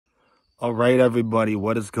All right, everybody,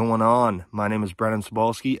 what is going on? My name is Brennan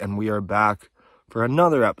Sobalski, and we are back for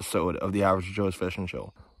another episode of the Average Joe's Fishing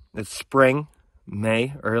Show. It's spring,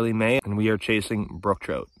 early May, and we are chasing brook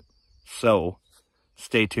trout. So,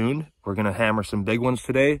 stay tuned. We're going to hammer some big ones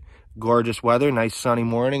today. Gorgeous weather, nice sunny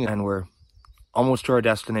morning, and we're almost to our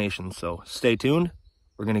destination. So, stay tuned.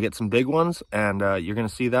 We're going to get some big ones, and you're going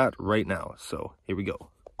to see that right now. So, here we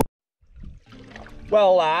go.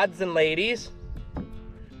 Well, lads and ladies,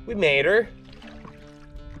 we made her.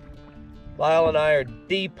 Lyle and I are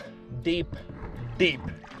deep, and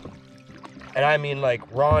I mean like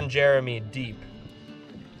Ron Jeremy deep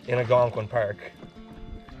in ALGONQUIN Park.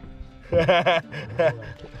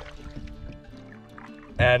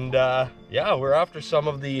 And yeah, we're after some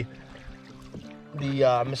of the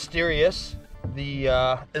mysterious,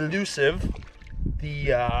 the elusive,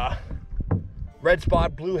 the red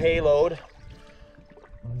spot, blue haloed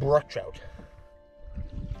brook trout.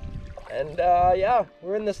 And yeah,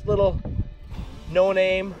 we're in this little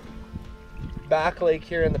no-name back lake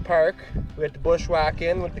here in the park. We had to bushwhack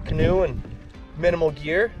in with the canoe and minimal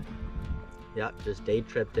gear. Yeah, just day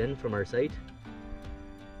tripped in from our site.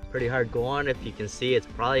 Pretty hard going. If you can see, it's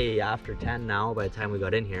probably after 10 now by the time we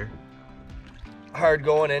got in here. Hard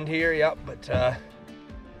going in here, yep, but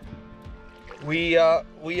we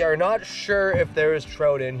are not sure if there is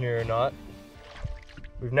trout in here or not.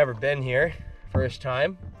 We've never been here, first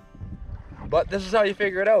time. But this is how you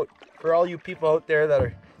figure it out. For all you people out there that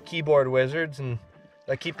are keyboard wizards and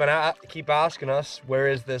that keep asking us, where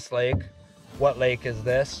is this lake? What lake is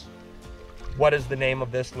this? What is the name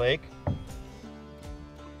of this lake?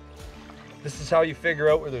 This is how you figure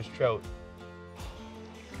out where there's trout.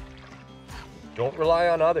 Don't rely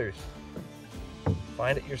on others.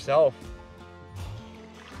 Find it yourself.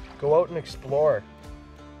 Go out and explore.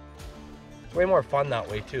 It's way more fun that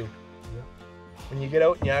way too. When you get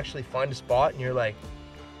out and you actually find a spot and you're like,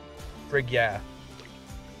 frig yeah,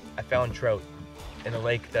 I found trout in a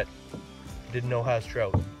lake that didn't know has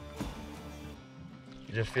trout.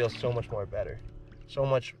 It just feels so much more better, so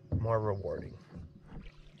much more rewarding.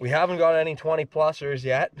 We haven't got any 20-plussers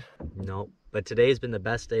yet. No, but today's been the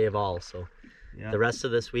best day of all, so yeah. The rest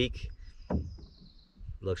of this week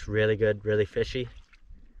looks really good, really fishy.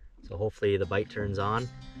 So hopefully the bite turns on.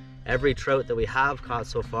 Every trout that we have caught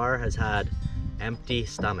so far has had empty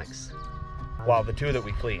stomachs. Wow, the two that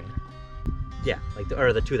we cleaned. Yeah, like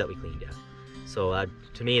the two that we cleaned, yeah. So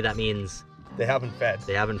to me that means they haven't fed.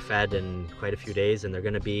 They haven't fed in quite a few days, and they're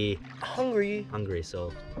gonna be hungry.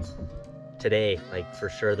 So today, like for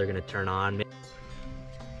sure, they're gonna turn on.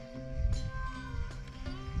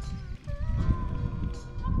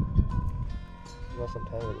 Unless I'm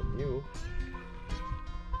taller than you.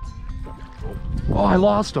 Oh, I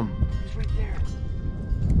lost him. He's right there.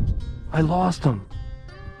 I lost him.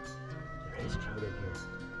 There is trout in here.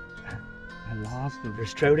 I lost him.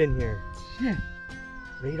 There's trout in here. Shit.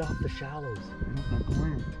 Right off the shallows. Right off that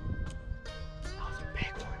corner. That was a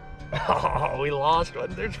big one. Oh, we lost one.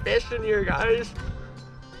 There's fish in here, guys.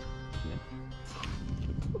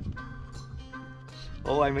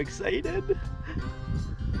 Oh, I'm excited.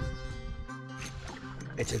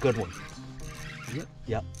 It's a good one.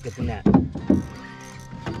 Yep, get the net.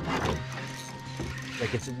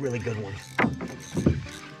 Like it's a really good one.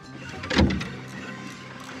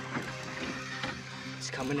 He's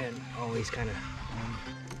coming in. Oh, he's kind of...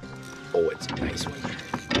 Oh, it's a nice one.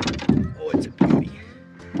 Oh, it's a beauty.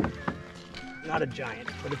 Not a giant,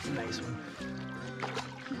 but it's a nice one.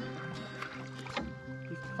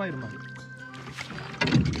 You can fight him out.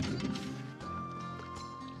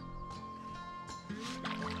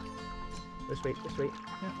 Let's wait.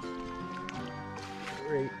 Yeah.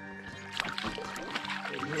 Right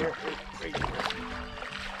here, right here.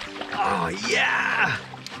 Oh yeah!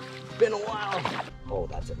 Been a while. Oh,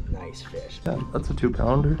 that's a nice fish. Yeah, that's a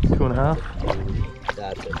 2-pounder, 2.5.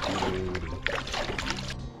 That's a beauty.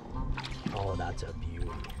 Oh, that's a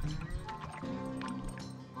beauty.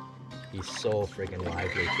 He's so freaking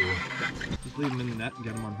lively too. Just leave him in the net and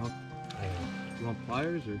get him on hook. I know. You want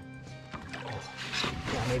pliers or?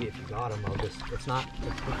 Yeah, maybe if you got him, it's in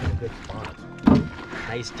a good spot.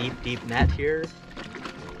 Nice deep net here.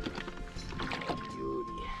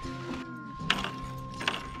 Beauty.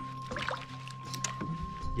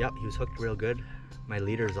 Yep, he was hooked real good. My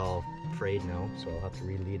leader's all frayed now, so I'll have to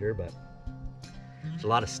re-lead her, but there's a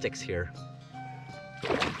lot of sticks here.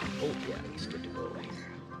 Oh yeah, he's good to go here.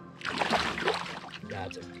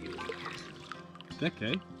 That's a beauty. Thick,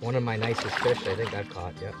 eh? One of my nicest fish I think I've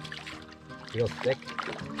caught, yep. Real thick,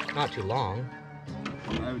 not too long.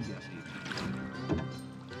 I would guess.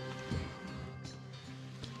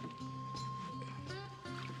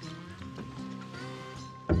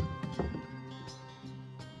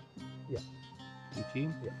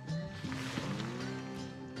 team. Yeah.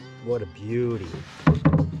 What a beauty.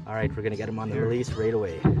 All right, we're gonna get him on the release right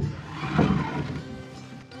away.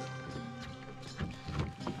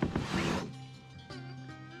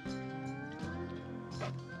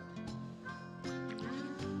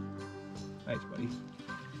 Nice, buddy.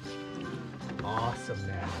 Awesome,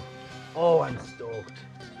 man. Oh, I'm stoked.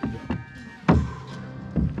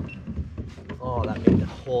 Oh, that made the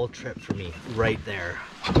whole trip for me right there.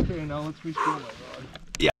 Okay, now let's reach my rod.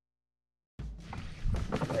 Yeah.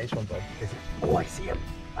 Nice one, bud. Oh, I see him.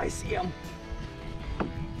 I see him.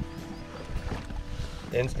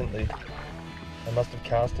 Instantly. I must have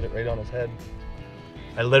casted it right on his head.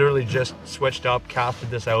 I literally just switched up, casted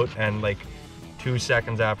this out, and like 2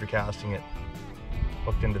 seconds after casting it,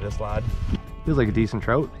 hooked into this lad. Feels like a decent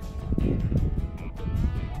trout.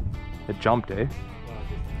 It jumped, eh?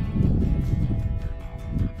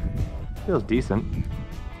 Feels decent.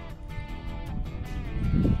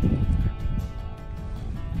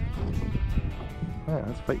 Yeah,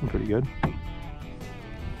 that's fighting pretty good.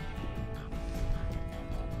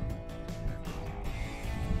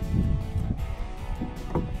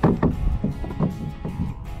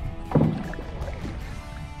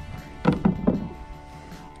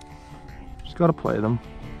 Just gotta play them.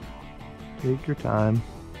 Take your time.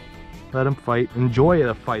 Let them fight. Enjoy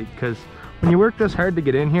the fight, because when you work this hard to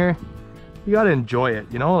get in here, you gotta enjoy it,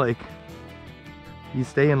 you know, like you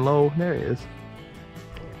staying low. There he is.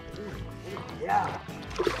 Yeah.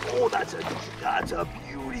 Oh, that's a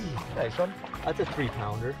beauty. Nice one. That's a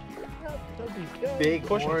 3-pounder. Yeah, Big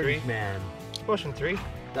pushing orange, 3. man. Pushing 3.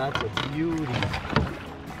 That's a beauty.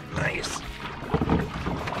 Nice.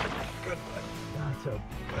 Good one. That's a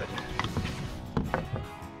Good.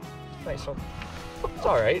 Nice one. It's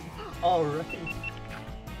all right. all right.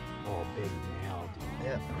 Oh, big nail, dude.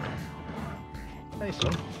 Yeah. Nice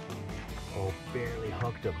one. Oh, barely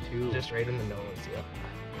hooked him too. Just right in the nose, yeah.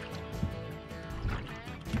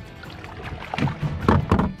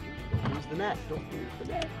 Don't lose the net. Don't lose the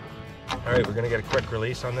net. All right, we're gonna get a quick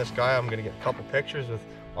release on this guy. I'm gonna get a couple pictures with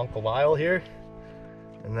Uncle Lyle here,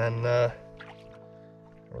 and then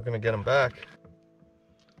we're gonna get him back.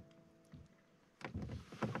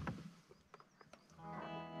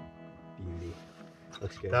 Beauty.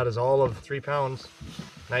 Looks good. That is all of 3 pounds.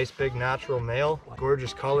 Nice big natural male.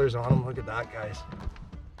 Gorgeous colors on him. Look at that, guys.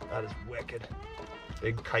 That is wicked.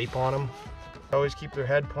 Big kype on him. Always keep their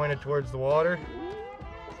head pointed towards the water.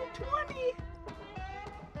 He's a 20.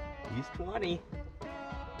 He's 20.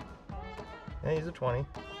 Yeah, he's a 20.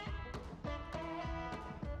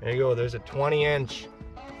 There you go. There's a 20-inch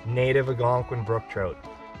native Algonquin brook trout.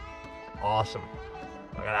 Awesome.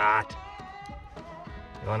 Look at that.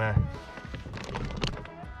 You wanna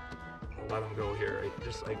let him go here, right?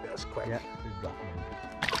 Just like this, quick. Yeah.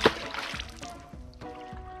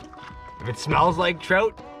 If it smells like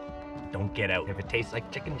trout, don't get out. If it tastes like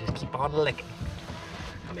chicken, just keep on licking.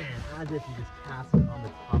 Man, as if you just cast it on the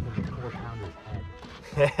top of the 4-pounder's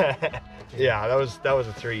head. Yeah, that was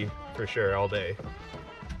a 3 for sure all day.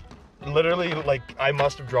 Literally, like, I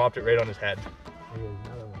must have dropped it right on his head. Here's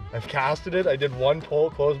another one. I've casted it, I did one pull,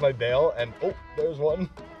 closed my bail, and oh, there's one.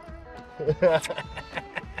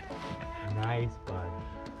 Nice, bud.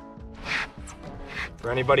 For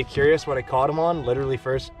anybody curious what I caught him on, literally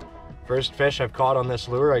first fish I've caught on this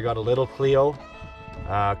lure, I got a little Cleo,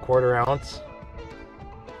 1/4 ounce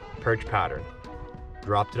perch pattern.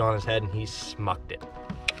 Dropped it on his head and he smucked it.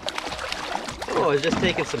 Oh, I was just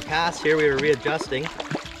taking some casts here. We were readjusting,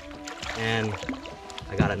 and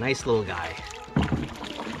I got a nice little guy.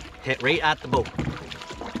 Hit right at the boat.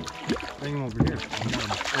 Bring him over here.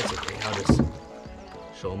 That's okay. I'll just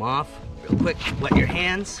show him off real quick. Wet your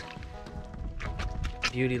hands.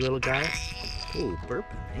 Beauty little guy. Ooh, burp,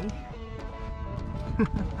 eh?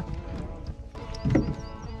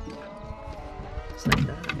 Just like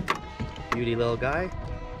that. Beauty little guy.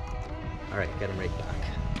 All right, get him right back.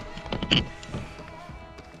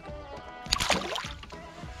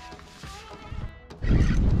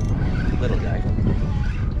 Little guy.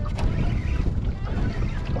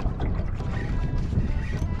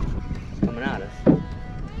 He's coming at us.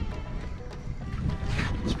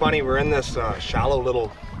 It's funny, we're in this shallow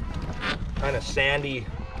little kind of sandy,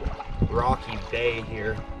 rocky bay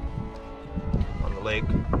here on the lake,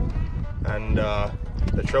 and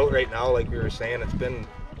the trout right now, like we were saying, it's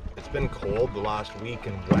been cold the last week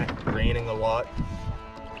and wet, raining a lot,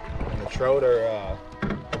 and the trout are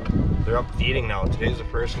they're up feeding now. Today's the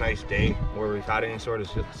first nice day where we've had any sort of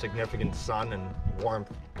significant sun and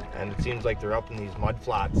warmth, and it seems like they're up in these mud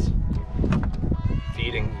flats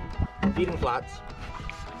feeding flats.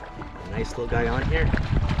 Nice little guy on here.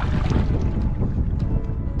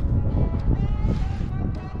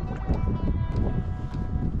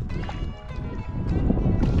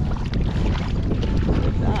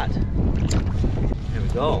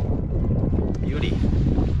 go. Beauty.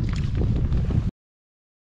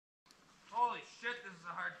 Holy shit, this is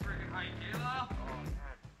a hard friggin' hike, Lyle.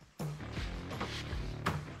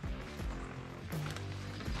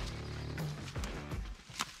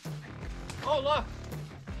 Oh, look!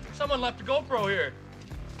 Someone left a GoPro here.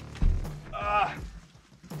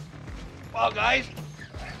 Well, guys,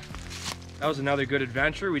 that was another good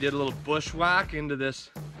adventure. We did a little bushwhack into this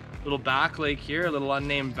little back lake here, a little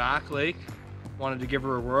unnamed back lake. Wanted to give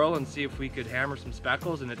her a whirl and see if we could hammer some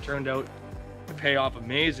speckles, and it turned out to pay off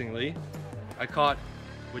amazingly. I caught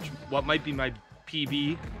what might be my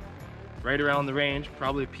PB right around the range,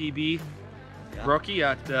 probably a PB brookie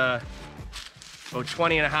at about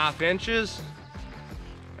 20.5 inches.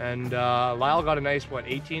 And Lyle got a nice, what,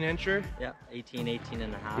 18 incher? Yeah, 18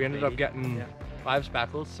 and a half. We ended up getting 5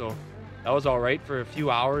 speckles, so that was all right for a few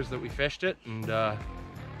hours that we fished it. And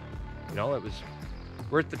you know, it was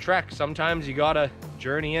worth the trek. Sometimes you gotta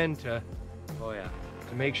journey in to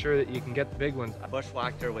make sure that you can get the big ones. I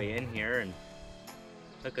bushwhacked our way in here, and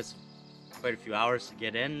took us quite a few hours to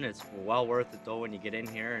get in. It's well worth it though when you get in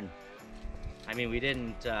here. And I mean, we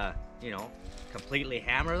didn't you know, completely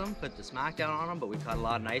hammer them, put the smack down on them, but we caught a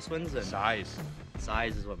lot of nice ones. And Size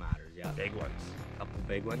is what matters. Yeah, big ones, a couple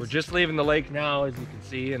big ones. We're just leaving the lake now, as you can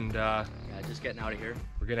see, and yeah, just getting out of here.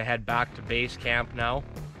 We're gonna head back to base camp now.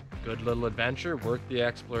 Good little adventure, worth the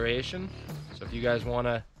exploration. So if you guys want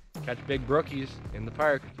to catch big brookies in the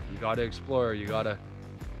park, you got to explore. You got to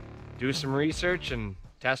do some research and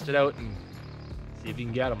test it out and see if you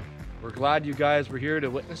can get them. We're glad you guys were here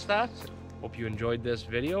to witness that. Hope you enjoyed this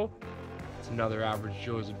video. It's another Average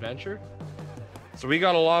Joe's adventure. So we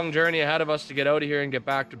got a long journey ahead of us to get out of here and get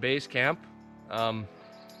back to base camp.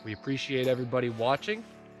 We appreciate everybody watching.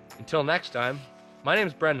 Until next time, my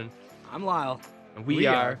name's Brendan. I'm Lyle. And we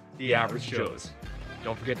are the Average Joes.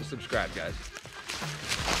 Don't forget to subscribe, guys.